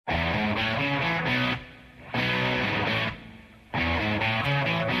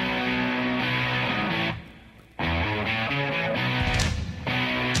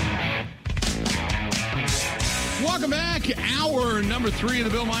Hour number 3 of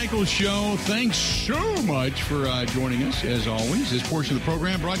the Bill Michaels Show. Thanks so much for joining us, as always. This portion of the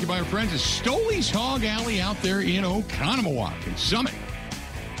program brought to you by our friends at Stoley's Hog Alley out there in Oconomowoc and Summit.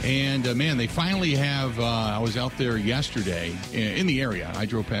 And, man, they finally have, I was out there yesterday in the area. I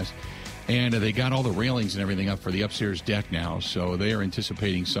drove past, and they got all the railings and everything up for the upstairs deck now. So they are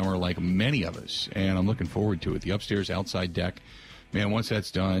anticipating summer like many of us, and I'm looking forward to it. The upstairs outside deck. Man, once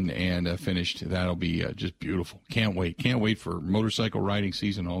that's done and finished, that'll be just beautiful. Can't wait. Can't wait for motorcycle riding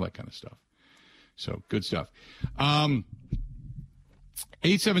season, all that kind of stuff. So, good stuff.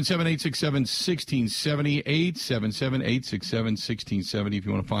 877-867-1670, 877-867-1670. If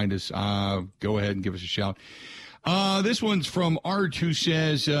you want to find us, go ahead and give us a shout. This one's from Art, who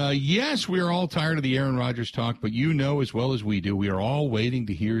says, yes, we are all tired of the Aaron Rodgers talk, but you know as well as we do, we are all waiting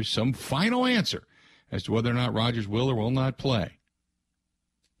to hear some final answer as to whether or not Rodgers will or will not play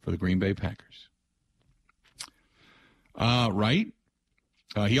for the Green Bay Packers. Right?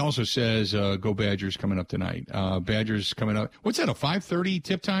 He also says, go Badgers coming up tonight. Badgers coming up. What's that, a 5:30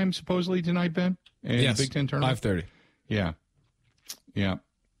 tip time supposedly tonight, Ben? Yes, Big Ten tournament? 5:30. Yeah. Yeah.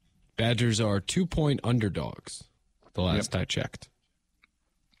 Badgers are 2-point underdogs the last I checked.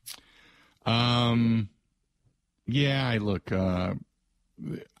 Yeah, look,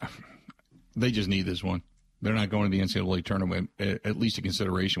 they just need this one. They're not going to the NCAA tournament, at least a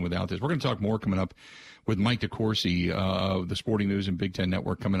consideration without this. We're going to talk more coming up with Mike DeCourcy of the Sporting News and Big Ten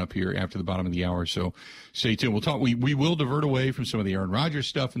Network coming up here after the bottom of the hour. So stay tuned. We'll talk. We will divert away from some of the Aaron Rodgers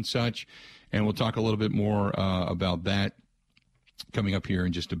stuff and such, and we'll talk a little bit more about that coming up here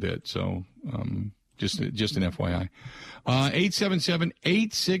in just a bit. So just an FYI.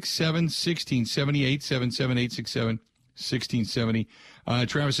 877-867-1670, 877-867-1670.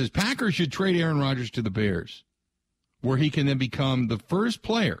 Travis says, Packers should trade Aaron Rodgers to the Bears, where he can then become the first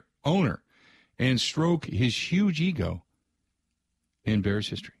player, owner, and stroke his huge ego in Bears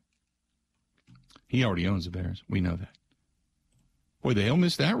history. He already owns the Bears. We know that. Boy, they'll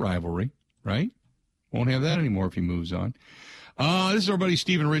miss that rivalry, right? Won't have that anymore if he moves on. This is our buddy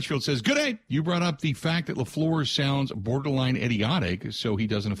Stephen Richfield says, good day. You brought up the fact that LaFleur sounds borderline idiotic, so he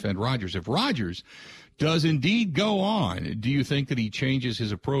doesn't offend Rodgers. If Rodgers does indeed go on, do you think that he changes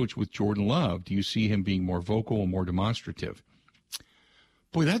his approach with Jordan Love? Do you see him being more vocal and more demonstrative?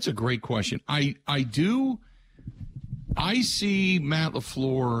 Boy, that's a great question. I do. I see Matt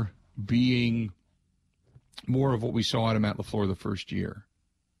LaFleur being more of what we saw out of Matt LaFleur the first year.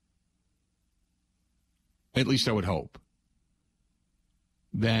 At least I would hope.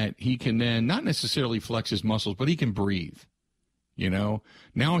 That he can then not necessarily flex his muscles, but he can breathe. You know,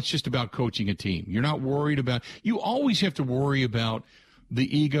 now it's just about coaching a team. You're not worried about, you always have to worry about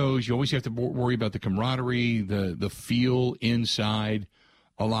the egos. You always have to worry about the camaraderie, the feel inside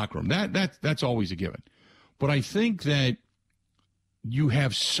a locker room. That's always a given. But I think that you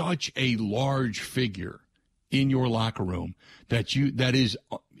have such a large figure in your locker room that is,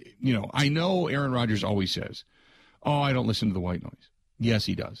 you know, I know Aaron Rodgers always says, oh, I don't listen to the white noise. Yes,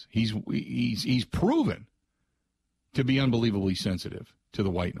 he does. He's proven to be unbelievably sensitive to the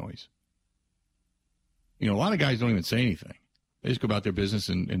white noise. You know, a lot of guys don't even say anything. They just go about their business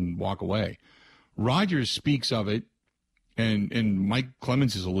and walk away. Rodgers speaks of it, and Mike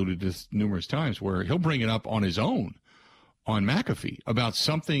Clemens has alluded to this numerous times, where he'll bring it up on his own on McAfee about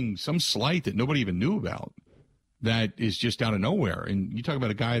something, some slight that nobody even knew about that is just out of nowhere. And you talk about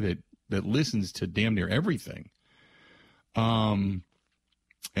a guy that listens to damn near everything, and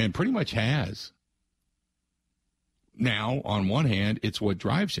pretty much has. Now, on one hand, it's what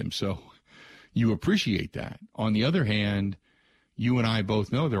drives him, so you appreciate that. On the other hand, you and I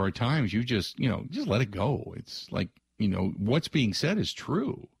both know there are times you just let it go. It's like, what's being said is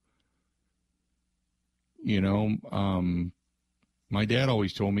true. My dad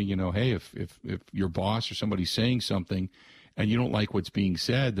always told me, hey, if your boss or somebody's saying something and you don't like what's being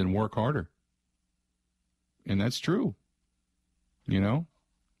said, then work harder. And that's true,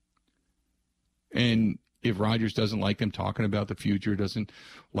 And if Rodgers doesn't like them talking about the future, doesn't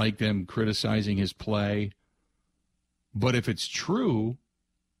like them criticizing his play, but if it's true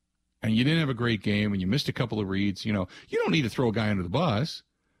and you didn't have a great game and you missed a couple of reads, you don't need to throw a guy under the bus,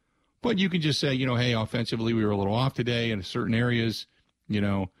 but you can just say, hey, offensively we were a little off today in certain areas,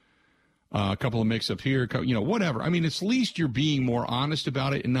 a couple of mix-ups here, whatever. I mean, at least you're being more honest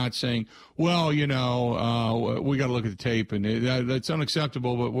about it and not saying, well, we got to look at the tape and that's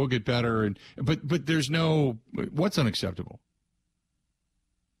unacceptable, but we'll get better. But there's no – what's unacceptable?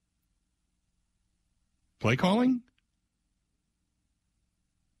 Play calling?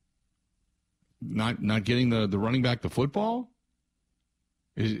 Not getting the running back the football?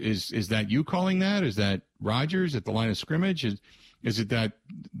 Is that you calling that? Is that Rodgers at the line of scrimmage? Is it that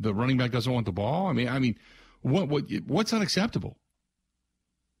the running back doesn't want the ball? I mean, what's unacceptable?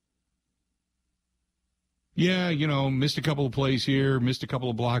 Yeah, missed a couple of plays here, missed a couple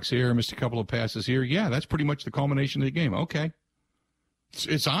of blocks here, missed a couple of passes here. Yeah, that's pretty much the culmination of the game. Okay.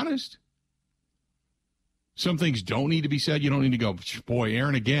 It's honest. Some things don't need to be said. You don't need to go, boy,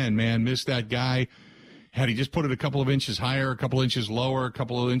 Aaron again, man, missed that guy. Had he just put it a couple of inches higher, a couple of inches lower, a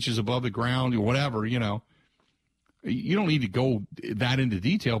couple of inches above the ground, or whatever, You don't need to go that into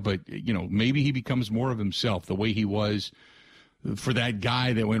detail, but, maybe he becomes more of himself the way he was for that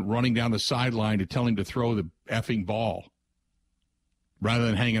guy that went running down the sideline to tell him to throw the effing ball rather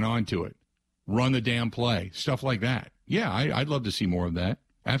than hanging on to it. Run the damn play, stuff like that. Yeah, I'd love to see more of that.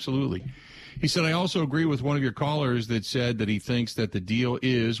 Absolutely. He said, I also agree with one of your callers that said that he thinks that the deal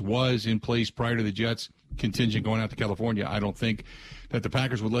was in place prior to the Jets contingent going out to California. I don't think that the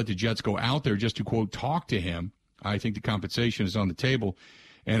Packers would let the Jets go out there just to, quote, talk to him. I think the compensation is on the table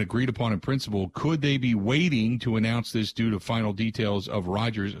and agreed upon in principle. Could they be waiting to announce this due to final details of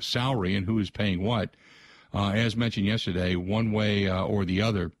Rodgers' salary and who is paying what? As mentioned yesterday, one way or the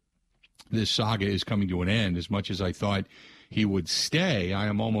other, this saga is coming to an end. As much as I thought he would stay, I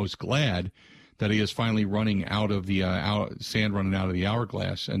am almost glad that he is finally running out of the sand running out of the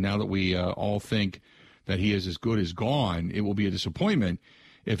hourglass. And now that we all think that he is as good as gone, it will be a disappointment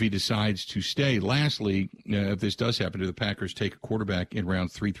if he decides to stay. Lastly, if this does happen, do the Packers take a quarterback in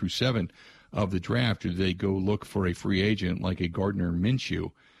rounds 3 through 7 of the draft? Or do they go look for a free agent like a Gardner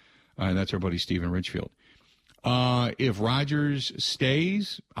Minshew? And that's our buddy Stephen Richfield. If Rodgers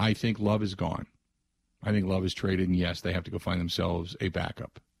stays, I think Love is gone. I think Love is traded, and yes, they have to go find themselves a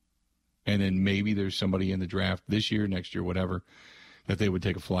backup. And then maybe there's somebody in the draft this year, next year, whatever, that they would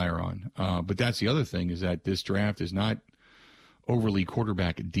take a flyer on. But that's the other thing, is that this draft is not overly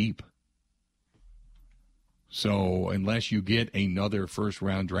quarterback deep. So unless you get another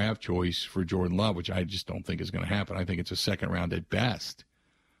first-round draft choice for Jordan Love, which I just don't think is going to happen, I think it's a second round at best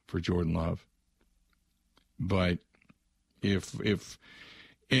for Jordan Love. But do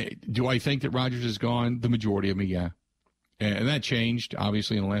I think that Rodgers is gone? The majority of me, yeah. And that changed,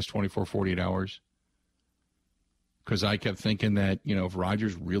 obviously, in the last 24, 48 hours. Because I kept thinking that, if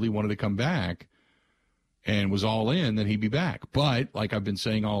Rodgers really wanted to come back and was all in, then he'd be back. But, like I've been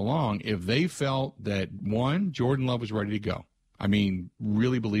saying all along, if they felt that, one, Jordan Love was ready to go,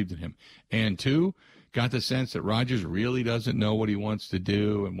 really believed in him, and two, got the sense that Rodgers really doesn't know what he wants to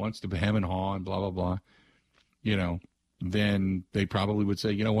do and wants to hem and haw and blah, blah, blah, then they probably would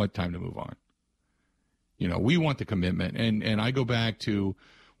say, you know what, time to move on. We want the commitment. And I go back to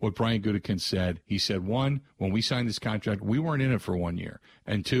what Brian Gutekunst said. He said, one, when we signed this contract, we weren't in it for 1 year.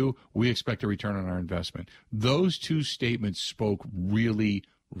 And two, we expect a return on our investment. Those two statements spoke really,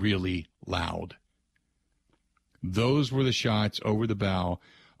 really loud. Those were the shots over the bow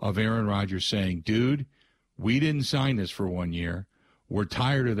of Aaron Rodgers saying, dude, we didn't sign this for 1 year. We're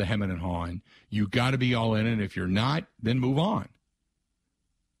tired of the hemming and hawing. You got to be all in, and if you're not, then move on.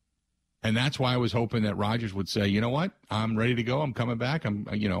 And that's why I was hoping that Rodgers would say, you know what, I'm ready to go. I'm coming back. I'm,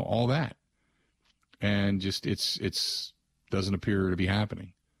 all that. And just it's doesn't appear to be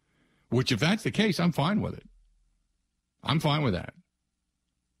happening. Which, if that's the case, I'm fine with it. I'm fine with that.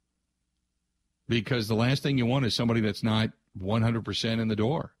 Because the last thing you want is somebody that's not 100% in the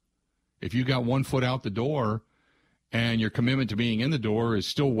door. If you got 1 foot out the door and your commitment to being in the door is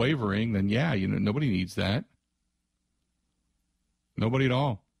still wavering, then yeah, nobody needs that. Nobody at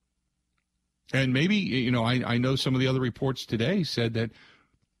all. And maybe, I know some of the other reports today said that,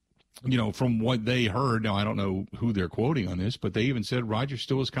 from what they heard, now I don't know who they're quoting on this, but they even said Rodgers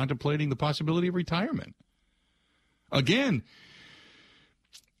still is contemplating the possibility of retirement. Again,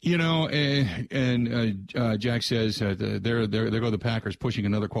 Jack says there go the Packers pushing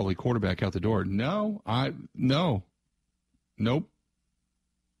another quality quarterback out the door. No, nope,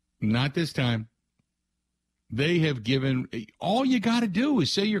 not this time. They have given, all you got to do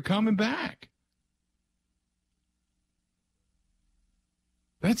is say you're coming back.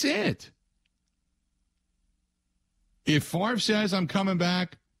 That's it. If Favre says I'm coming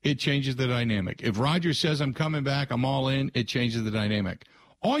back, it changes the dynamic. If Rodgers says I'm coming back, I'm all in, it changes the dynamic.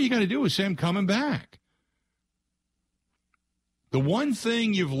 All you got to do is say I'm coming back. The one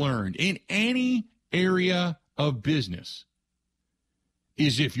thing you've learned in any area of business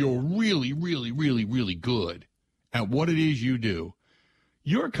is if you're really, really, really, really good at what it is you do,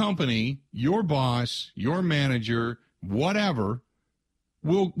 your company, your boss, your manager, whatever,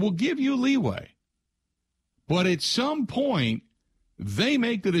 will give you leeway. But at some point, they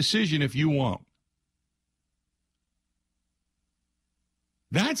make the decision if you won't.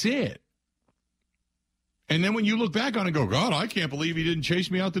 That's it. And then when you look back on it and go, God, I can't believe he didn't chase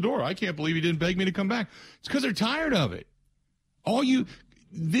me out the door. I can't believe he didn't beg me to come back. It's because they're tired of it.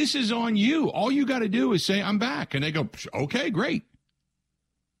 This is on you. All you got to do is say, I'm back. And they go, okay, great.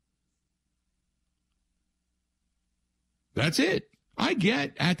 That's it. I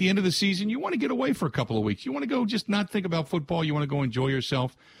get at the end of the season, you want to get away for a couple of weeks. You want to go just not think about football. You want to go enjoy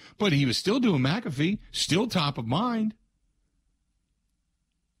yourself. But he was still doing McAfee, still top of mind.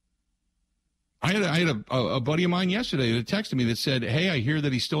 I had a buddy of mine yesterday that texted me that said, hey, I hear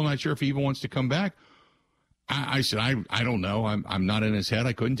that he's still not sure if he even wants to come back. I said, I don't know. I'm not in his head.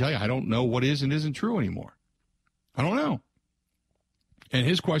 I couldn't tell you. I don't know what is and isn't true anymore. I don't know. And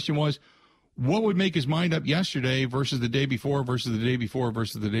his question was, what would make his mind up yesterday versus the day before versus the day before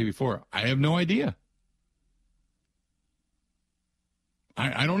versus the day before? I have no idea.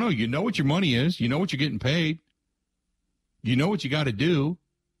 I don't know. You know what your money is. You know what you're getting paid. You know what you got to do.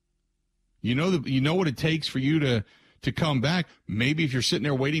 You know what it takes for you to come back. Maybe if you're sitting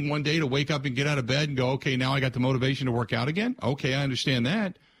there waiting one day to wake up and get out of bed and go, okay, now I got the motivation to work out again. Okay, I understand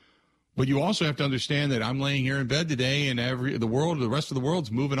that. But you also have to understand that I'm laying here in bed today and the rest of the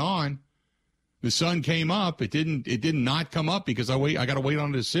world's moving on. The sun came up. It did not come up because I got to wait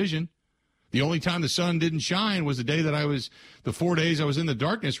on a decision. The only time the sun didn't shine was the day that the 4 days I was in the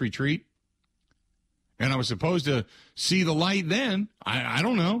darkness retreat. And I was supposed to see the light then. I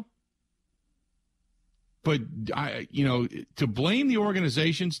don't know. But, to blame the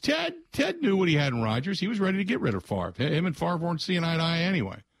organizations, Ted knew what he had in Rodgers. He was ready to get rid of Favre. Him and Favre weren't seeing eye to eye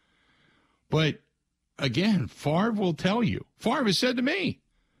anyway. But, again, Favre will tell you. Favre has said to me,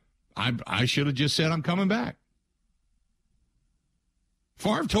 I should have just said I'm coming back.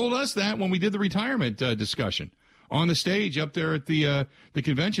 Favre told us that when we did the retirement discussion on the stage up there at the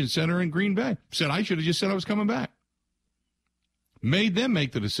convention center in Green Bay. Said I should have just said I was coming back. Made them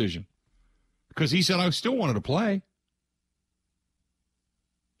make the decision. Because he said I still wanted to play.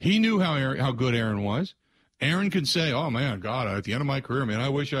 He knew how good Aaron was. Aaron can say, oh, man, God, at the end of my career, man, I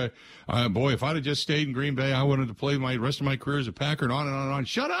wish if I'd have just stayed in Green Bay, I wanted to play my rest of my career as a Packer and on and on and on.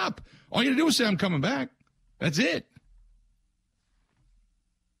 Shut up. All you got to do is say I'm coming back. That's it.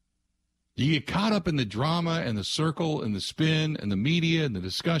 You get caught up in the drama and the circle and the spin and the media and the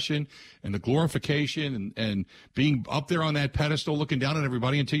discussion and the glorification and being up there on that pedestal looking down at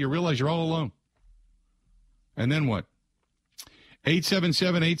everybody until you realize you're all alone. And then what?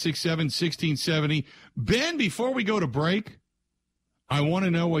 877-867-1670. Ben, before we go to break, I want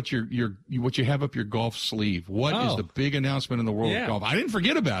to know what you have up your golf sleeve. What is the big announcement in the world of golf? I didn't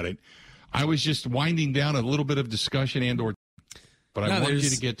forget about it. I was just winding down a little bit of discussion but I wanted you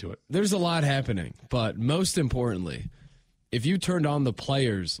to get to it. There's a lot happening, but most importantly, if you turned on the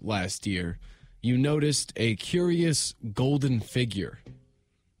Players last year, you noticed a curious golden figure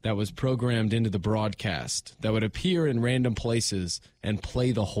that was programmed into the broadcast that would appear in random places and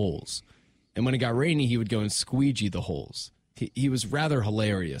play the holes. And when it got rainy, he would go and squeegee the holes. He was rather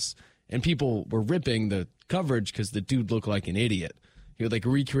hilarious. And people were ripping the coverage because the dude looked like an idiot. He would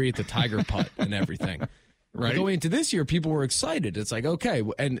recreate the tiger putt and everything. Right. Going into this year, people were excited. It's like, okay,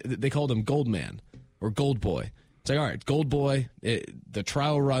 and they called him Gold Man or Gold Boy. It's like, all right, Gold Boy, the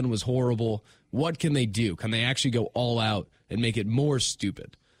trial run was horrible. What can they do? Can they actually go all out and make it more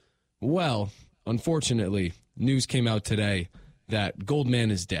stupid? Well, unfortunately, news came out today that Gold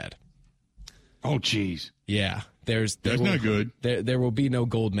Man is dead. Oh, geez. Yeah. That's not good. There will be no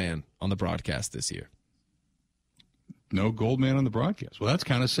Gold Man on the broadcast this year. No Gold Man on the broadcast. Well, that's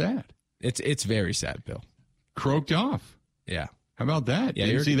kind of sad. It's very sad, Bill. Croaked off. Yeah. How about that? Yeah,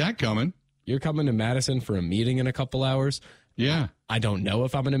 didn't see that coming. You're coming to Madison for a meeting in a couple hours. Yeah. I don't know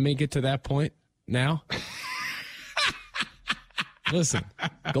if I'm going to make it to that point now. Listen,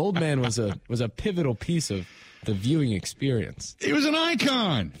 Goldman was a pivotal piece of the viewing experience. He was an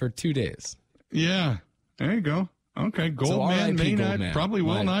icon for 2 days. Yeah. There you go. Okay. Goldman probably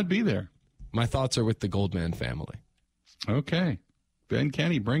will not be there. My thoughts are with the Goldman family. Okay. Ben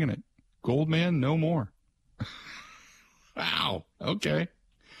Kenny bringing it. Goldman, no more. Wow. Okay.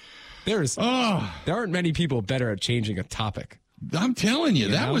 There aren't many people better at changing a topic. I'm telling you,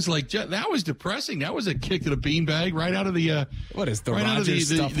 that was depressing. That was a kick to the beanbag right out of the what is the Rodgers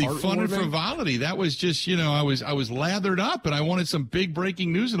stuff? The fun and frivolity. That was just I was lathered up and I wanted some big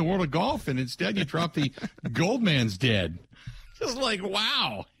breaking news in the world of golf, and instead you dropped the Goldman's dead. Just like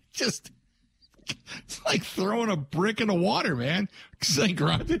wow, it's like throwing a brick in the water, man. Sank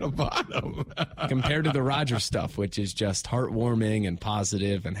right to the bottom. Compared to the Rodgers stuff, which is just heartwarming and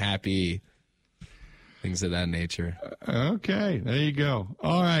positive and happy. things of that nature. Okay, there you go.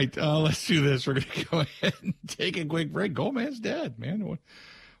 All right, let's do this. We're going to go ahead and take a quick break. Goldman's dead, man.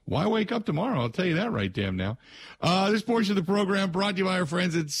 Why wake up tomorrow? I'll tell you that right damn now. This portion of the program brought to you by our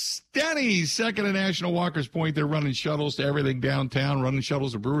friends at Stenny's, second and National Walker's Point. They're running shuttles to everything downtown, running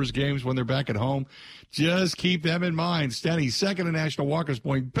shuttles to Brewers games when they're back at home. Just keep them in mind. Stenny's, second and National Walker's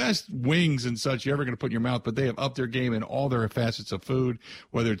Point. Best wings and such you're ever going to put in your mouth, but they have upped their game in all their facets of food,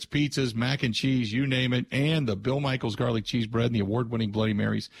 whether it's pizzas, mac and cheese, you name it, and the Bill Michaels garlic cheese bread and the award-winning Bloody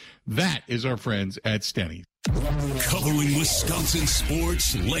Marys. That is our friends at Stenny's. Covering Wisconsin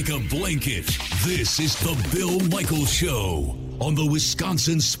sports like a blanket. This is the Bill Michaels Show on the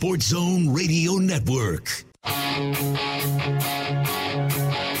Wisconsin Sports Zone Radio Network. Good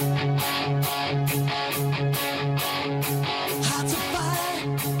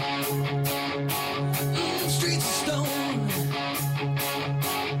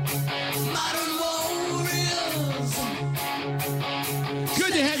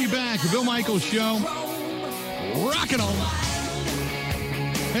to have you back. The Bill Michaels Show. Rock it on.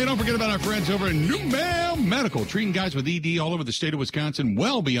 Hey, don't forget about our friends over at Numel Medical, treating guys with ED all over the state of Wisconsin,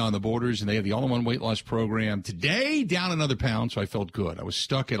 well beyond the borders, and they have the all-in-one weight loss program. Today, down another pound, so I felt good. I was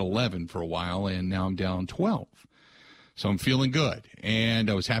stuck at 11 for a while, and now I'm down 12. So I'm feeling good, and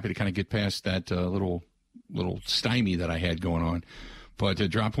I was happy to kind of get past that little stymie that I had going on. But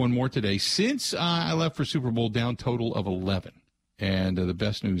dropped one more today. Since I left for Super Bowl, down total of 11. And the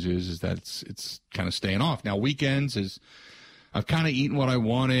best news is that it's kind of staying off. Now, weekends is I've kind of eaten what I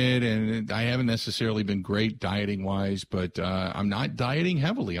wanted, and I haven't necessarily been great dieting-wise, but I'm not dieting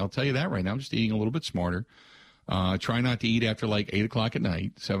heavily. I'll tell you that right now. I'm just eating a little bit smarter. Try not to eat after like 8 o'clock at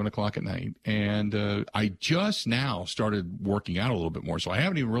night, 7 o'clock at night. And I just now started working out a little bit more, so I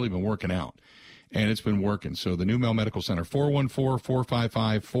haven't even really been working out. And it's been working. So the Numel Medical Center,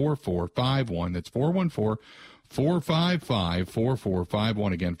 414-455-4451. That's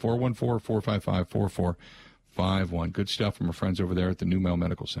 414-455-4451. Again, 414-455-4451. Good stuff from our friends over there at the Numel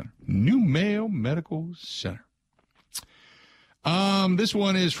Medical Center. Numel Medical Center. This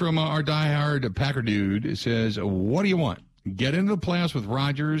one is from our diehard Packer dude. It says, what do you want? Get into the playoffs with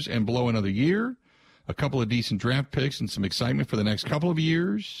Rodgers and blow another year? A couple of decent draft picks and some excitement for the next couple of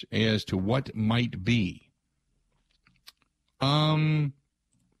years as to what might be. Well,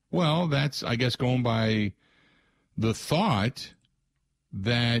 that's, I guess, going by the thought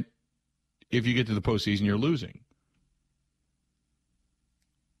that if you get to the postseason, you're losing.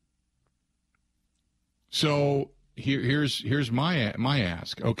 So here's my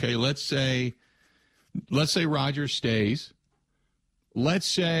ask. Okay, let's say Rodgers stays. Let's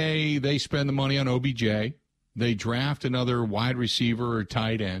say they spend the money on OBJ. They draft another wide receiver or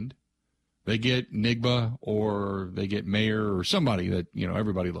tight end. They get Nigba or they get Mayer or somebody that,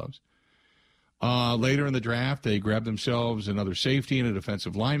 everybody loves. Later in the draft, they grab themselves another safety and a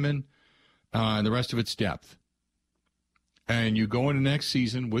defensive lineman, and the rest of it's depth. And you go into next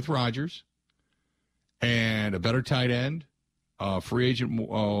season with Rodgers and a better tight end, a free agent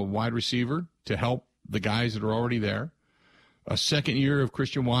wide receiver to help the guys that are already there. A second year of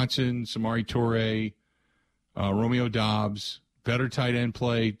Christian Watson, Samori Toure, Romeo Doubs, better tight end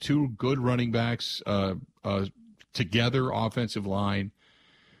play, two good running backs together, offensive line.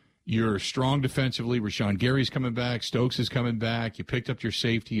 You're strong defensively. Rashawn Gary's coming back. Stokes is coming back. You picked up your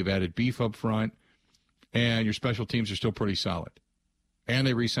safety. You've added beef up front. And your special teams are still pretty solid. And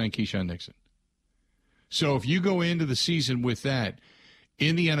they re-signed Keyshawn Nixon. So if you go into the season with that,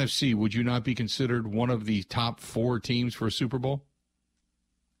 in the NFC, would you not be considered one of the top 4 teams for a Super Bowl?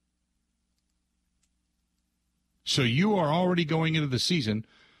 So you are already going into the season,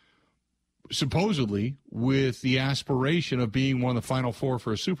 supposedly, with the aspiration of being one of the final 4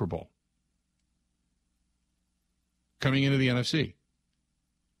 for a Super Bowl. Coming into the NFC.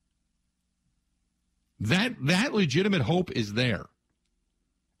 That legitimate hope is there.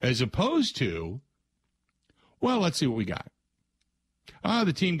 As opposed to, well, let's see what we got.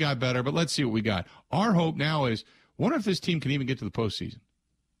 The team got better, but let's see what we got. Our hope now is, what if this team can even get to the postseason?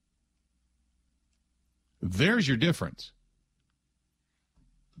 There's your difference.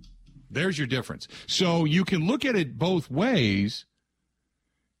 There's your difference. So you can look at it both ways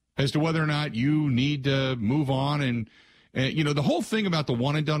as to whether or not you need to move on. And the whole thing about the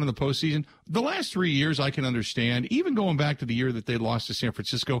one and done in the postseason, the last 3 years I can understand, even going back to the year that they lost to San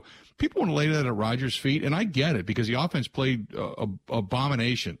Francisco, people want to lay that at Rodgers' feet, and I get it because the offense played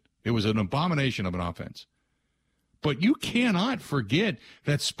abomination. It was an abomination of an offense. But you cannot forget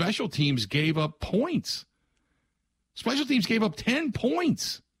that special teams gave up points. Special teams gave up 10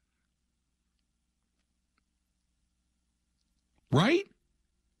 points. Right?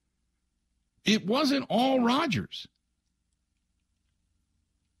 It wasn't all Rodgers.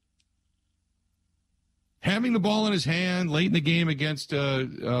 Having the ball in his hand late in the game against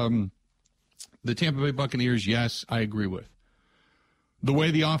the Tampa Bay Buccaneers, yes, I agree with. The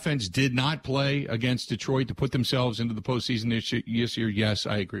way the offense did not play against Detroit to put themselves into the postseason this year, yes,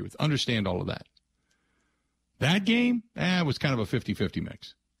 I agree with. Understand all of that. That game, was kind of a 50-50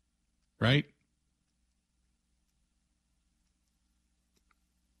 mix, right?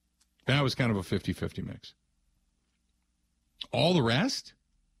 That was kind of a 50-50 mix. All the rest,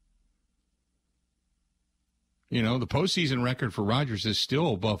 the postseason record for Rodgers is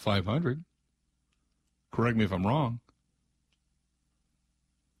still above 500. Correct me if I'm wrong.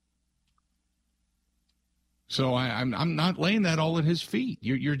 So I'm not laying that all at his feet.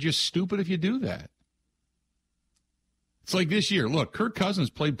 You're just stupid if you do that. It's like this year. Look, Kirk Cousins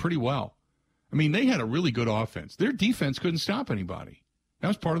played pretty well. I mean, they had a really good offense. Their defense couldn't stop anybody. That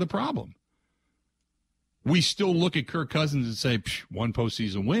was part of the problem. We still look at Kirk Cousins and say, one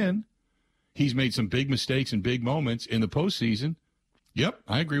postseason win. He's made some big mistakes and big moments in the postseason. Yep,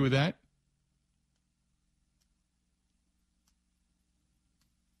 I agree with that.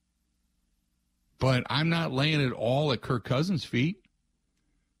 But I'm not laying it all at Kirk Cousins' feet.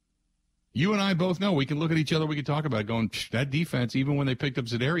 You and I both know. We can look at each other. We can talk about it going, that defense, even when they picked up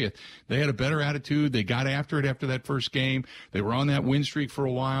Za'Darius, they had a better attitude. They got after it after that first game. They were on that win streak for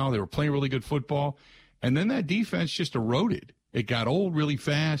a while. They were playing really good football. And then that defense just eroded. It got old really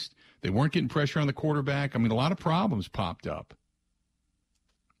fast. They weren't getting pressure on the quarterback. I mean, a lot of problems popped up.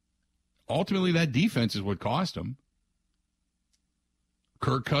 Ultimately, that defense is what cost them.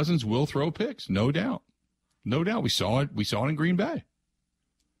 Kirk Cousins will throw picks, no doubt. No doubt. We saw it in Green Bay.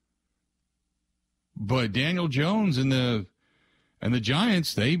 But Daniel Jones and the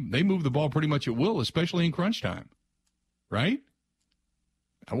Giants, they move the ball pretty much at will, especially in crunch time. Right?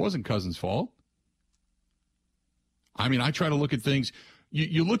 That wasn't Cousins' fault. I mean, I try to look at things.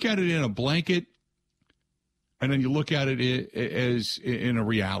 You look at it in a blanket, and then you look at it as in a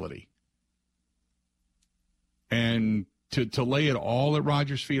reality. And to lay it all at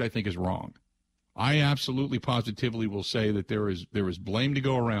Rodgers' feet, I think, is wrong. I absolutely positively will say that there is blame to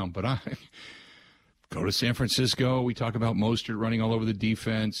go around, but I go to San Francisco. We talk about Mostert running all over the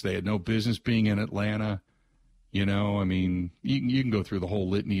defense. They had no business being in Atlanta. I mean, you can go through the whole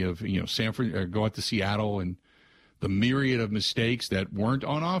litany of, go out to Seattle and the myriad of mistakes that weren't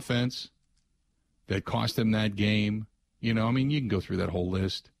on offense that cost them that game. I mean, you can go through that whole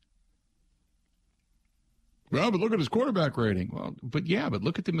list. Well, but look at his quarterback rating. Well, but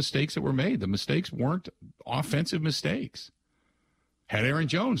look at the mistakes that were made. The mistakes weren't offensive mistakes. Had Aaron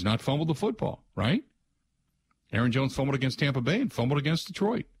Jones not fumbled the football, right? Aaron Jones fumbled against Tampa Bay and fumbled against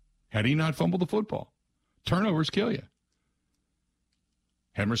Detroit. Had he not fumbled the football? Turnovers kill you.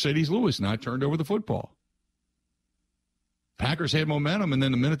 Had Mercedes Lewis not turned over the football? Packers had momentum, and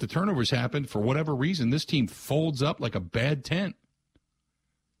then the minute the turnovers happened, for whatever reason, this team folds up like a bad tent.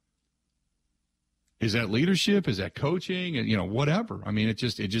 Is that leadership? Is that coaching? Whatever. I mean, it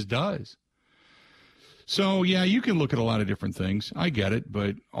just does. So, yeah, you can look at a lot of different things. I get it,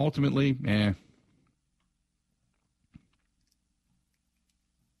 but ultimately,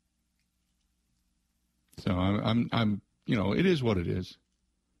 So I'm it is what it is.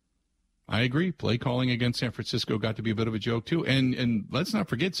 I agree. Play calling against San Francisco got to be a bit of a joke, too. And let's not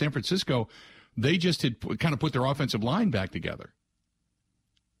forget, San Francisco, they just had kind of put their offensive line back together.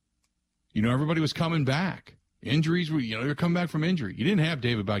 Everybody was coming back. Injuries were, they were coming back from injury. You didn't have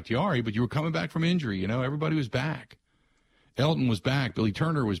David Bakhtiari, but you were coming back from injury. Everybody was back. Elton was back. Billy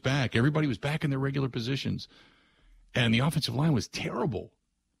Turner was back. Everybody was back in their regular positions. And the offensive line was terrible.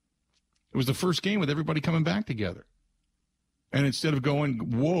 It was the first game with everybody coming back together. And instead of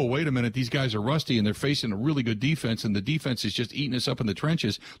going, whoa, wait a minute, these guys are rusty and they're facing a really good defense and the defense is just eating us up in the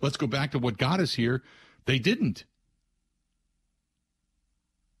trenches, let's go back to what got us here, they didn't.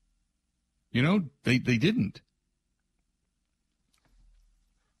 They didn't.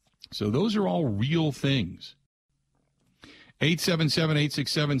 So those are all real things.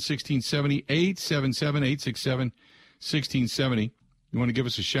 877-867-1670, 877-867-1670. You want to give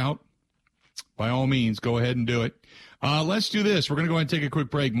us a shout? By all means, go ahead and do it. Let's do this. We're going to go ahead and take a quick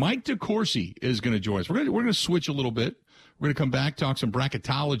break. Mike DeCourcy is going to join us. We're going to switch a little bit. We're going to come back, talk some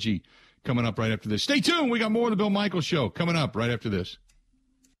bracketology coming up right after this. Stay tuned. We got more of the Bill Michaels Show coming up right after this.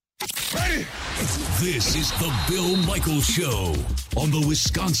 Ready? This is the Bill Michaels Show on the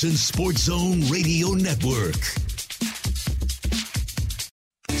Wisconsin Sports Zone Radio Network.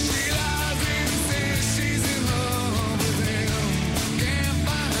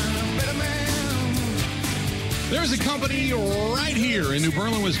 There's a company right here in New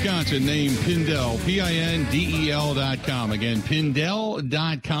Berlin, Wisconsin named Pindell, Pindel.com. Again,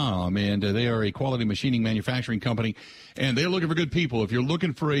 Pindell.com. And they are a quality machining manufacturing company. And they're looking for good people. If you're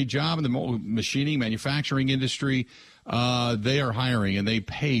looking for a job in the machining manufacturing industry, they are hiring, and they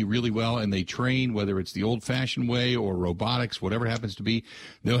pay really well, and they train, whether it's the old-fashioned way or robotics, whatever it happens to be,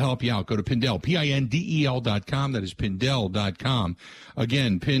 they'll help you out. Go to Pindell, Pindel.com. That is Pindell.com.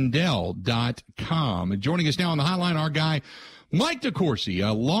 Again, Pindell.com. And joining us now on the hotline, our guy, Mike DeCourcy,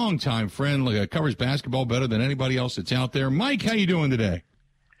 a longtime friend, covers basketball better than anybody else that's out there. Mike, how you doing today?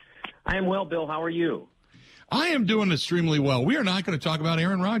 I am well, Bill. How are you? I am doing extremely well. We are not going to talk about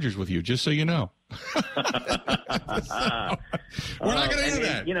Aaron Rodgers with you, just so you know. We're not going to do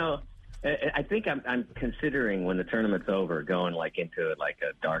that. You know, I think I'm considering when the tournament's over going into like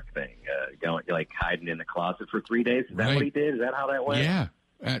a dark thing, going like hiding in the closet for 3 days. Is that what he did? Is that how that went? Yeah.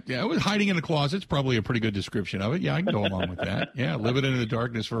 I was hiding in the closet's probably a pretty good description of it. Yeah, I can go along with that. Yeah, living in the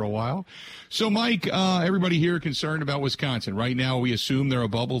darkness for a while. So, Mike, everybody here concerned about Wisconsin. Right now, we assume they're a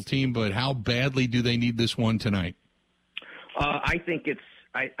bubble team, but how badly do they need this one tonight? I think it's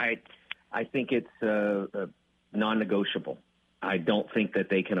non-negotiable. I don't think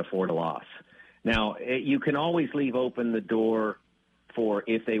that they can afford a loss. Now, you can always leave open the door for,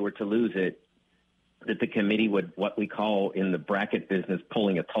 if they were to lose it, that the committee would, what we call in the bracket business,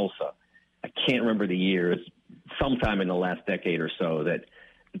 pulling a Tulsa. I can't remember the years, sometime in the last decade or so, that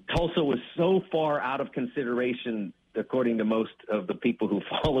Tulsa was so far out of consideration, according to most of the people who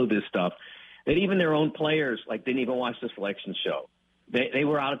follow this stuff, that even their own players didn't even watch the selection show. They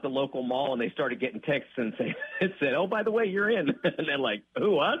were out at the local mall and they started getting texts and it said, "Oh, by the way, you're in." And they're like,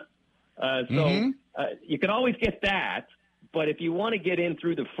 "Who, what?" You can always get that, but if you want to get in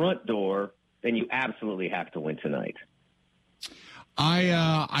through the front door, then you absolutely have to win tonight.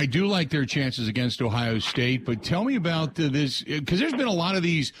 I do like their chances against Ohio State, but tell me about this, because there's been a lot of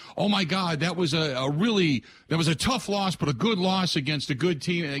these. Oh my God, that was a tough loss, but a good loss against a good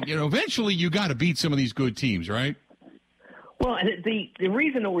team. You know, eventually you got to beat some of these good teams, right? Well, the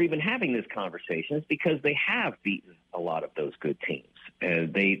reason that we're even having this conversation is because they have beaten a lot of those good teams.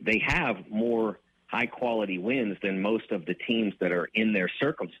 They have more high quality wins than most of the teams that are in their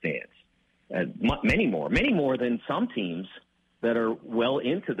circumstance. Many more than some teams that are well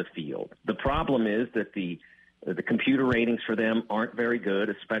into the field. The problem is that the computer ratings for them aren't very good,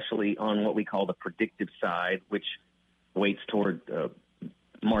 especially on what we call the predictive side, which weights toward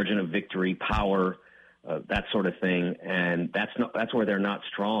margin of victory, power, that sort of thing. And that's where they're not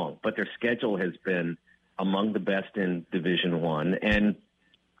strong. But their schedule has been among the best in Division I. And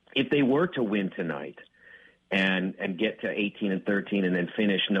if they were to win tonight and get to 18-13 and then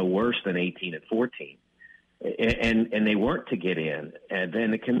finish no worse than 18-14, and they weren't to get in, and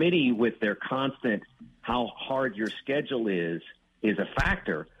then the committee, with their constant how hard your schedule is a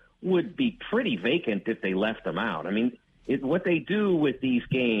factor, would be pretty vacant if they left them out. I mean, what they do with these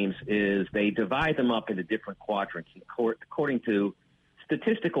games is they divide them up into different quadrants according to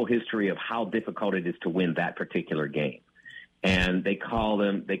statistical history of how difficult it is to win that particular game. And they call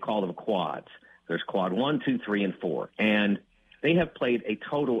them quads. There's quad 1, 2, 3, and 4. And they have played a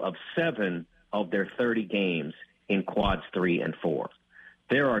total of 7 of their 30 games in quads 3 and 4.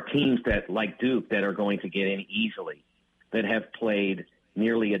 There are teams that, like Duke, that are going to get in easily, that have played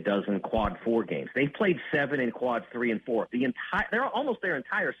nearly a dozen quad 4 games. They've played 7 in quad 3 and 4. Their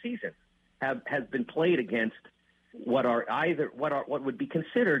entire season has been played against what would be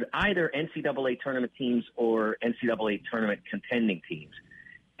considered either NCAA tournament teams or NCAA tournament contending teams.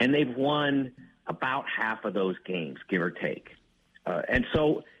 And they've won about half of those games, give or take. And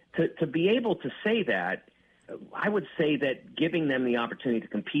so to be able to say that, I would say that giving them the opportunity to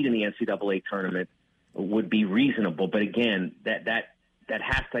compete in the NCAA tournament would be reasonable. But again, that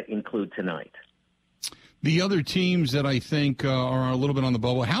has to include tonight. The other teams that I think are a little bit on the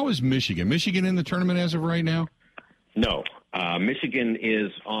bubble, how is Michigan? Michigan in the tournament as of right now? No. Michigan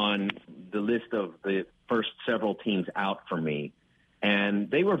is on the list of the first several teams out for me. And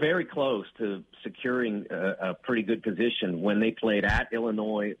they were very close to securing a pretty good position when they played at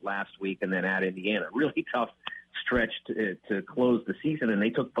Illinois last week and then at Indiana. Really tough stretch to close the season, and they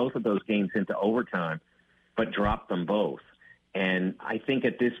took both of those games into overtime, but dropped them both. And I think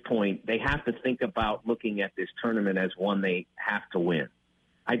at this point they have to think about looking at this tournament as one they have to win.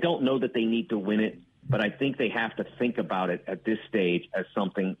 I don't know that they need to win it, but I think they have to think about it at this stage as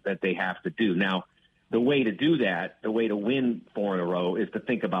something that they have to do. Now, the way to do that, the way to win 4 in a row, is to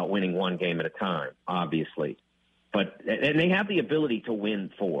think about winning one game at a time, obviously. And they have the ability to win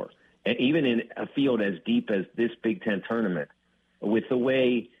 4, even in a field as deep as this Big Ten tournament. With the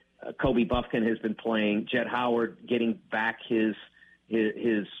way Kobe Buffkin has been playing. Jet Howard getting back his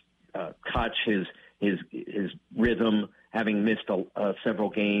touch, his rhythm, having missed several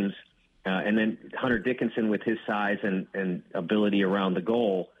games, and then Hunter Dickinson with his size and ability around the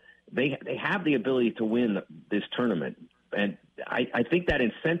goal. They have the ability to win this tournament, and I think that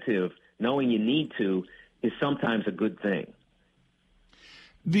incentive, knowing you need to, is sometimes a good thing.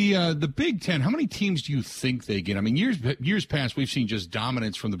 The Big Ten, how many teams do you think they get? I mean, years past, we've seen just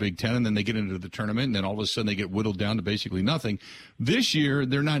dominance from the Big Ten, and then they get into the tournament, and then all of a sudden they get whittled down to basically nothing. This year,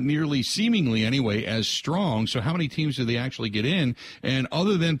 they're not nearly, seemingly anyway, as strong. So how many teams do they actually get in? And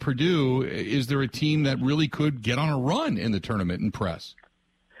other than Purdue, is there a team that really could get on a run in the tournament and press?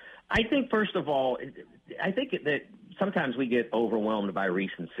 I think, first of all, I think that sometimes we get overwhelmed by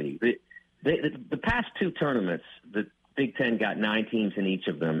recency. The past two tournaments, the Big Ten got 9 teams in each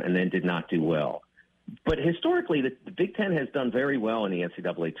of them and then did not do well. But historically, the Big Ten has done very well in the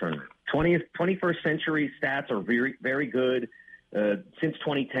NCAA tournament. 21st century stats are very, very good. Since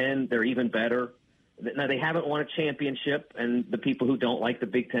 2010, they're even better. Now, they haven't won a championship, and the people who don't like the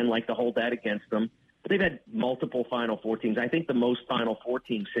Big Ten like to hold that against them. But they've had multiple Final Four teams. I think the most Final Four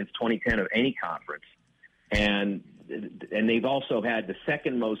teams since 2010 of any conference. And they've also had the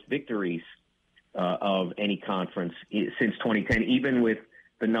second most victories of any conference since 2010, even with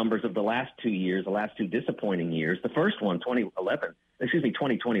the numbers of the last 2 years, the last two disappointing years. The first one,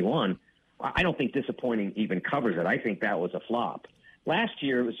 2021, I don't think disappointing even covers it. I think that was a flop. Last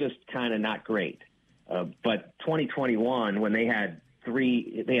year, it was just kind of not great. But 2021, when they had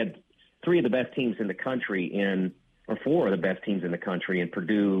three of the best teams in the country or 4 of the best teams in the country in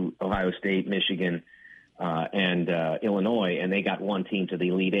Purdue, Ohio State, Michigan, and Illinois, and they got one team to the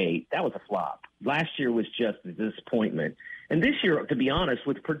Elite Eight. That was a flop. Last year was just a disappointment. And this year, to be honest,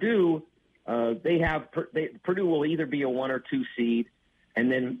 with Purdue, Purdue will either be a 1 or 2 seed,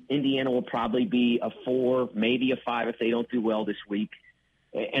 and then Indiana will probably be a 4, maybe a 5 if they don't do well this week.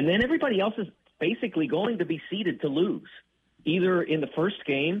 And then everybody else is basically going to be seeded to lose, either in the first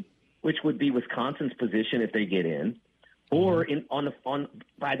game, which would be Wisconsin's position if they get in, or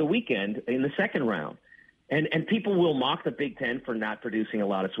by the weekend in the second round. And people will mock the Big Ten for not producing a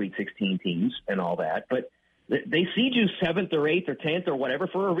lot of Sweet 16 teams and all that, but they seed you 7th or 8th or 10th or whatever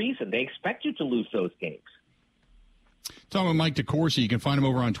for a reason. They expect you to lose those games. Talking with Mike DeCourcy, you can find him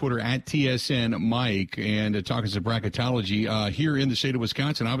over on Twitter at TSN Mike, and talking some bracketology here in the state of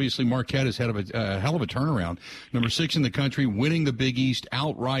Wisconsin. Obviously, Marquette has had a hell of a turnaround. Number 6 in the country, winning the Big East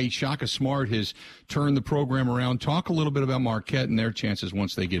outright. Shaka Smart has turned the program around. Talk a little bit about Marquette and their chances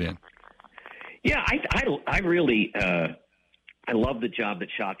once they get in. Yeah, I really I love the job that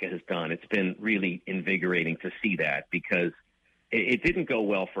Shaka has done. It's been really invigorating to see that because it didn't go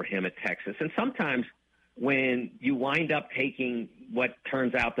well for him at Texas. And sometimes when you wind up taking what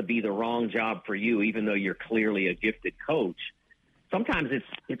turns out to be the wrong job for you, even though you're clearly a gifted coach, sometimes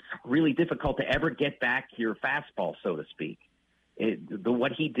it's really difficult to ever get back your fastball, so to speak.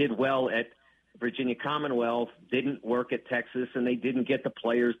 What he did well at Virginia Commonwealth didn't work at Texas, and they didn't get the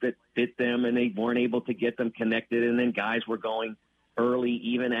players that fit them, and they weren't able to get them connected. And then guys were going early,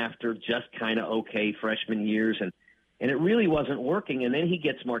 even after just kind of okay freshman years, and it really wasn't working. And then he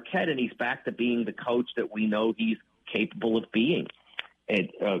gets Marquette, and he's back to being the coach that we know he's capable of being.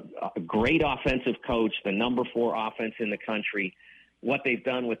 A great offensive coach, the number 4 offense in the country. What they've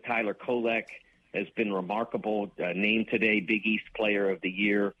done with Tyler Kolek has been remarkable. Named today Big East Player of the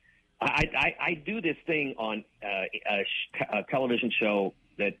Year. I do this thing on a television show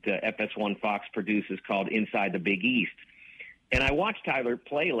that FS1 Fox produces called Inside the Big East. And I watched Tyler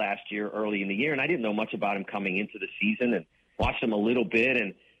play last year early in the year, and I didn't know much about him coming into the season and watched him a little bit.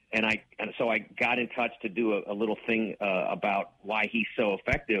 And so I got in touch to do a little thing about why he's so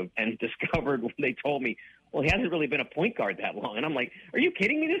effective, and discovered when they told me, well, he hasn't really been a point guard that long. And I'm like, are you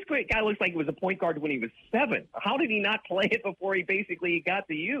kidding me? This great guy looks like he was a point guard when he was 7. How did he not play it before he basically got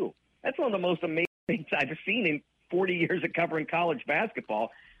to you? That's one of the most amazing things I've seen in 40 years of covering college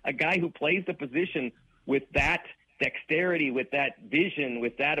basketball. A guy who plays the position with that dexterity, with that vision,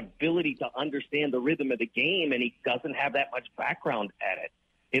 with that ability to understand the rhythm of the game, and he doesn't have that much background at it.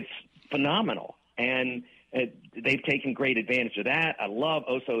 It's phenomenal. And they've taken great advantage of that. I love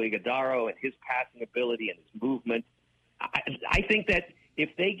Oso Ighodaro and his passing ability and his movement. I think that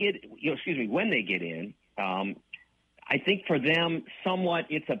if they get, when they get in, I think for them, somewhat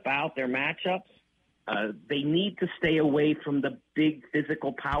it's about their matchups. They need to stay away from the big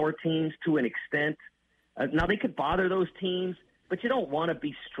physical power teams to an extent. Now, they could bother those teams, but you don't want to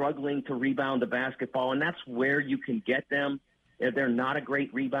be struggling to rebound the basketball, and that's where you can get them. They're not a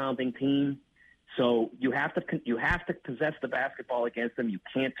great rebounding team. So you have to possess the basketball against them. You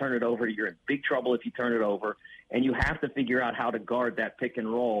can't turn it over. You're in big trouble if you turn it over, and you have to figure out how to guard that pick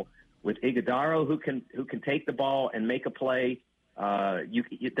and roll with Iguodala, who can take the ball and make a play.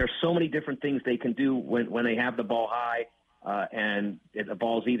 There's so many different things they can do when they have the ball high, and the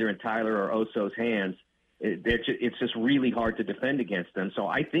ball's either in Tyler or Oso's hands. It's just really hard to defend against them. So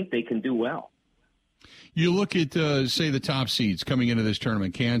I think they can do well. You look at, say, the top seeds coming into this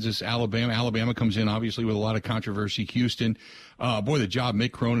tournament, Kansas, Alabama. Alabama comes in, obviously, with a lot of controversy. Houston, boy, the job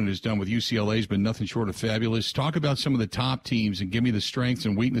Mick Cronin has done with UCLA has been nothing short of fabulous. Talk about some of the top teams and give me the strengths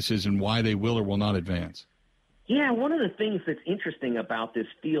and weaknesses and why they will or will not advance. Yeah, one of the things that's interesting about this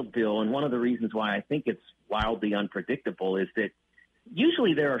field, Bill, and one of the reasons why I think it's wildly unpredictable is that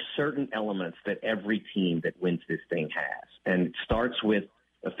usually there are certain elements that every team that wins this thing has. And it starts with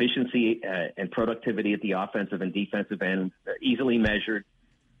efficiency and productivity at the offensive and defensive end, easily measured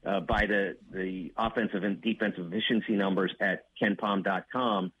by the offensive and defensive efficiency numbers at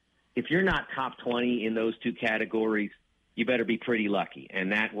KenPom.com. If you're not top 20 in those two categories, you better be pretty lucky.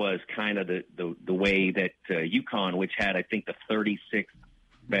 And that was kind of the way that UConn, which had, I think, the 36th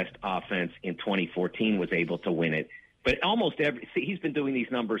best offense in 2014, was able to win it. But he's been doing these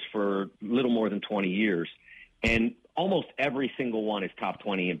numbers for a little more than 20 years. And almost every single one is top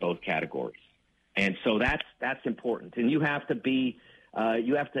 20 in both categories. And so that's important. And you have to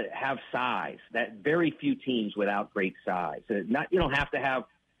have size. That very few teams without great size. You don't have to have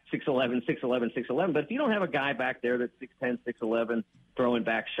 6'11", 6'11", 6'11", but if you don't have a guy back there that's 6'10", 6'11", throwing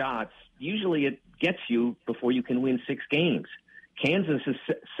back shots, usually it gets you before you can win 6 games. Kansas'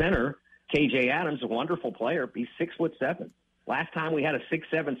 center, KJ Adams, a wonderful player. He's 6'7". Last time we had a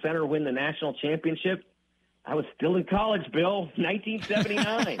 6'7" center win the national championship, I was still in college, Bill,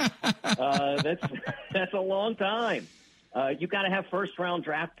 1979. That's a long time. You got to have first-round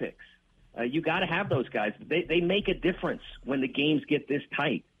draft picks. You got to have those guys. They make a difference when the games get this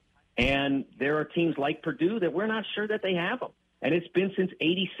tight. And there are teams like Purdue that we're not sure that they have them. And it's been since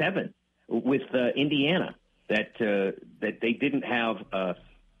 '87 with Indiana that they didn't have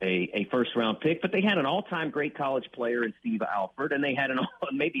a first-round pick, but they had an all-time great college player in Steve Alford, and they had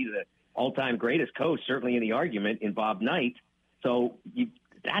maybe the all-time greatest coach, certainly in the argument, in Bob Knight. So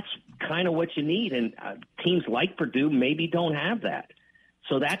that's kind of what you need, and teams like Purdue maybe don't have that.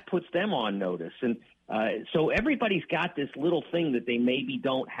 So that puts them on notice. And so everybody's got this little thing that they maybe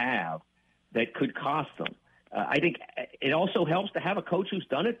don't have that could cost them. I think it also helps to have a coach who's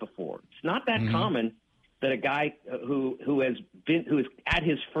done it before. It's not that common that a guy who is at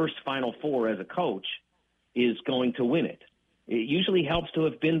his first Final Four as a coach is going to win it. It usually helps to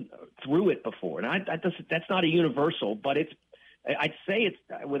have been through it before. And that's not a universal, but I'd say it's,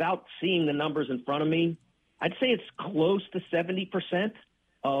 without seeing the numbers in front of me, I'd say it's close to 70%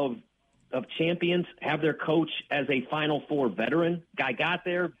 of champions have their coach as a Final Four veteran. Guy got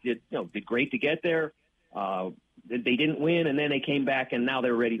there, did great to get there. They didn't win, and then they came back, and now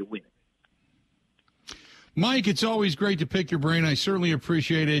they're ready to win. Mike, it's always great to pick your brain. I certainly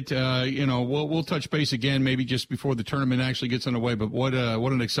appreciate it. We'll touch base again, maybe just before the tournament actually gets underway. But what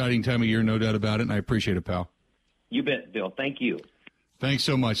an exciting time of year, no doubt about it, and I appreciate it, pal. You bet, Bill. Thank you. Thanks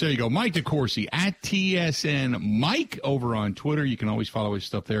so much. There you go. Mike DeCourcy at TSN Mike over on Twitter. You can always follow his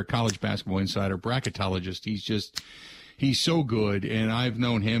stuff there. College Basketball Insider, bracketologist. He's so good, and I've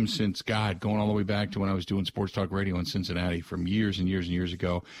known him since, going all the way back to when I was doing Sports Talk Radio in Cincinnati from years and years and years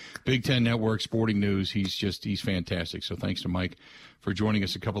ago. Big Ten Network, Sporting News. He's fantastic. So thanks to Mike for joining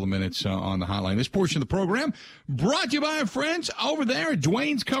us a couple of minutes on the hotline. This portion of the program brought to you by our friends over there at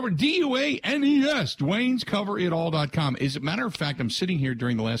Dwayne's Cover, DUANES, Dwayne'sCoverItAll.com. As a matter of fact, I'm sitting here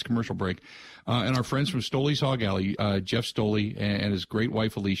during the last commercial break, and our friends from Stoley's Hog Alley, Jeff Stoley and his great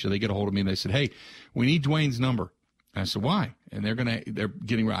wife Alicia, they get a hold of me and they said, "Hey, we need Dwayne's number." I said, "Why?" And they're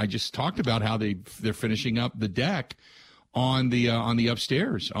getting. I just talked about how they're finishing up the deck on the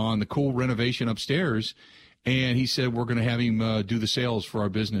upstairs, on the cool renovation upstairs. And he said, we're going to have him do the sales for our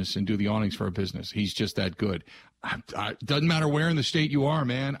business and do the awnings for our business. He's just that good. Doesn't matter where in the state you are,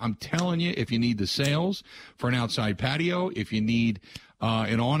 man. I'm telling you, if you need the sales for an outside patio, if you need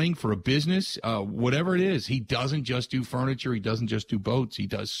an awning for a business, whatever it is, he doesn't just do furniture. He doesn't just do boats. He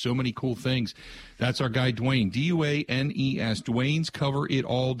does so many cool things. That's our guy, Dwayne, DUANES,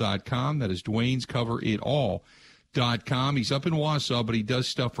 Dwayne'sCoverItAll.com. That is Dwayne'sCoverItAll.com. He's up in Wausau, but he does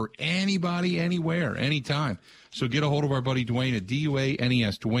stuff for anybody, anywhere, anytime. So get a hold of our buddy Dwayne at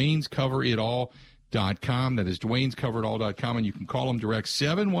DUANES, Dwayne'sCoverItAll.com. That is Dwayne'sCoverItAll.com, and you can call him direct,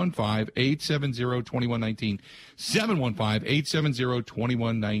 715-870-2119,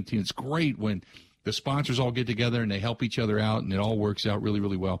 715-870-2119. It's great when the sponsors all get together and they help each other out, and it all works out really,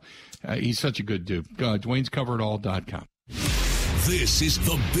 really well. He's such a good dude. Dwayne'sCoverItAll.com. This is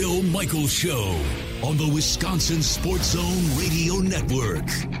the Bill Michaels Show on the Wisconsin Sports Zone Radio Network.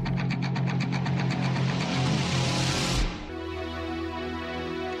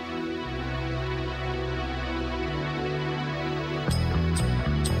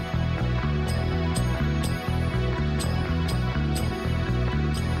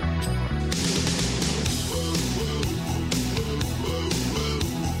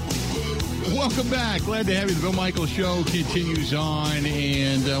 Welcome back. Glad to have you. The Bill Michaels Show continues on,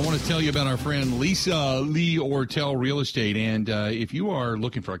 and I want to tell you about our friend Lisa Lee Ortel Real Estate. And if you are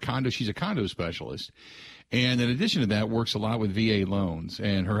looking for a condo, she's a condo specialist. And in addition to that, works a lot with VA loans.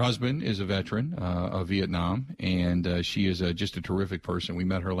 And her husband is a veteran of Vietnam, and she is just a terrific person. We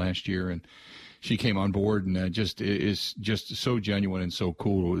met her last year, and she came on board and is just so genuine and so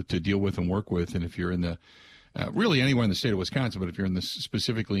cool to deal with and work with. And if you're in the really anywhere in the state of Wisconsin, but if you're in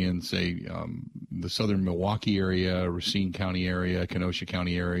specifically in, say, the southern Milwaukee area, Racine County area, Kenosha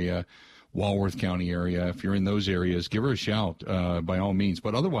County area, Walworth County area, if you're in those areas, give her a shout by all means.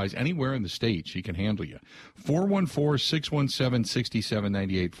 But otherwise, anywhere in the state, she can handle you.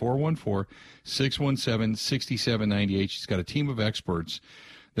 414-617-6798, 414-617-6798. She's got a team of experts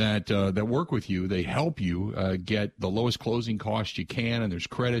that work with you. They help you get the lowest closing cost you can, and there's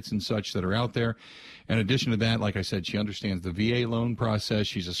credits and such that are out there. In addition to that, like I said, she understands the VA loan process.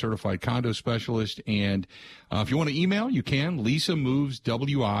 She's a certified condo specialist. And if you want to email, you can.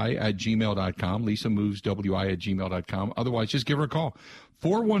 LisaMovesWI@gmail.com. LisaMovesWI@gmail.com. Otherwise, just give her a call.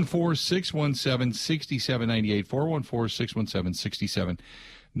 414-617-6798.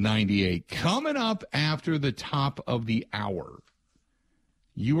 414-617-6798. Coming up after the top of the hour,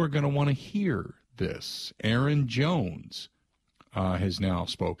 you are going to want to hear this. Aaron Jones has now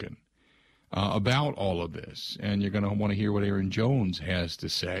spoken about all of this, and you're going to want to hear what Aaron Jones has to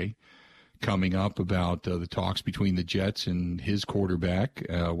say coming up about the talks between the Jets and his quarterback,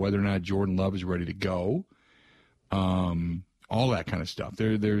 whether or not Jordan Love is ready to go, all that kind of stuff.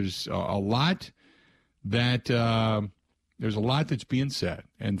 There's a lot that's being said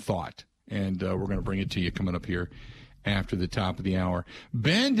and thought, and we're going to bring it to you coming up here after the top of the hour.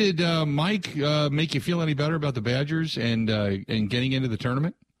 Ben, did Mike make you feel any better about the Badgers and getting into the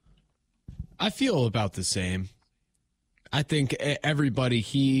tournament? I feel about the same. I think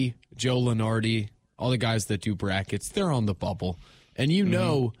everybody, Joe Lenardi, all the guys that do brackets, they're on the bubble. And you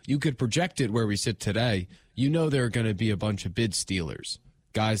know, you could project it where we sit today. You know there are going to be a bunch of bid stealers,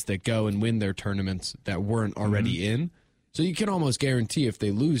 guys that go and win their tournaments that weren't already in. So you can almost guarantee if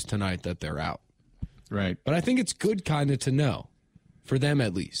they lose tonight that they're out. Right. But I think it's good kind of to know, for them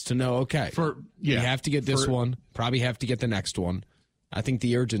at least, to know, okay, you have to get this one, probably have to get the next one. I think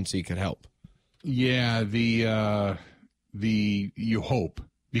the urgency could help. Yeah, you hope,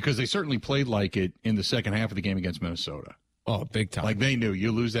 because they certainly played like it in the second half of the game against Minnesota. Oh, big time. Like they knew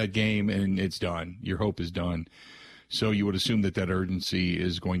you lose that game and it's done. Your hope is done. So you would assume that urgency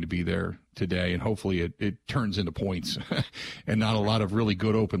is going to be there today, and hopefully it turns into points and not a lot of really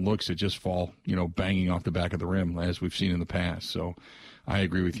good open looks that just fall, banging off the back of the rim as we've seen in the past. So I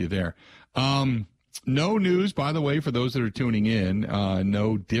agree with you there. No news, by the way, for those that are tuning in,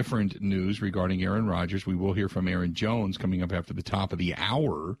 no different news regarding Aaron Rodgers. We will hear from Aaron Jones coming up after the top of the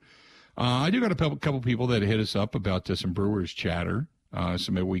hour. I do got a couple people that hit us up about some Brewers chatter.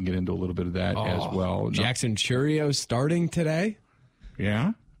 So maybe we can get into a little bit of that as well. Jackson Chourio starting today?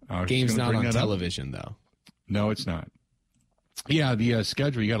 Yeah. Game's not on television, though. No, it's not. Yeah, the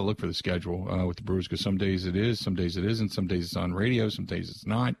schedule, you got to look for the schedule with the Brewers, because some days it is, some days it isn't, some days it's on radio, some days it's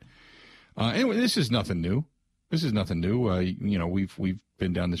not. Anyway, this is nothing new. We've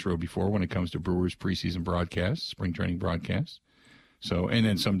been down this road before when it comes to Brewers preseason broadcasts, spring training broadcasts. So, and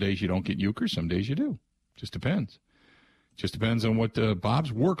then some days you don't get Euchre, some days you do. Just depends. Just depends on what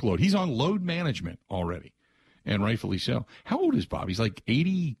Bob's workload. He's on load management already, and rightfully so. How old is Bob? He's like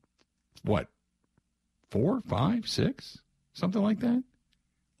 80, 4, 5, 6, something like that?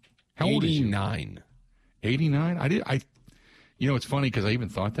 How old is he? 89. 89? It's funny because I even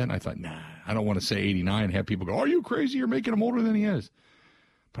thought that, and I thought, nah, I don't want to say 89 and have people go, are you crazy? You're making him older than he is.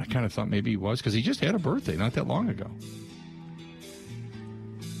 But I kind of thought maybe he was, because he just had a birthday not that long ago.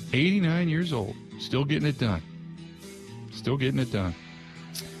 89 years old, still getting it done.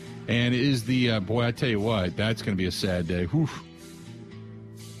 And is the, boy, I tell you what, that's going to be a sad day. Whew.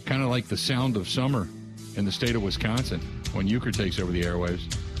 Kind of like the sound of summer in the state of Wisconsin when Euchre takes over the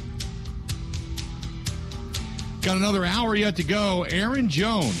airwaves. Got another hour yet to go. Aaron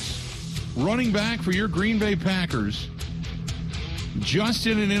Jones, running back for your Green Bay Packers, just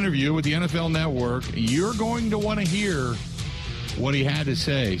in an interview with the NFL Network. You're going to want to hear what he had to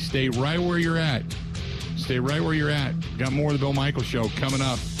say. Stay right where you're at. Stay right where you're at. Got more of the Bill Michaels Show coming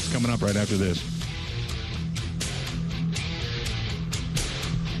up. It's coming up right after this.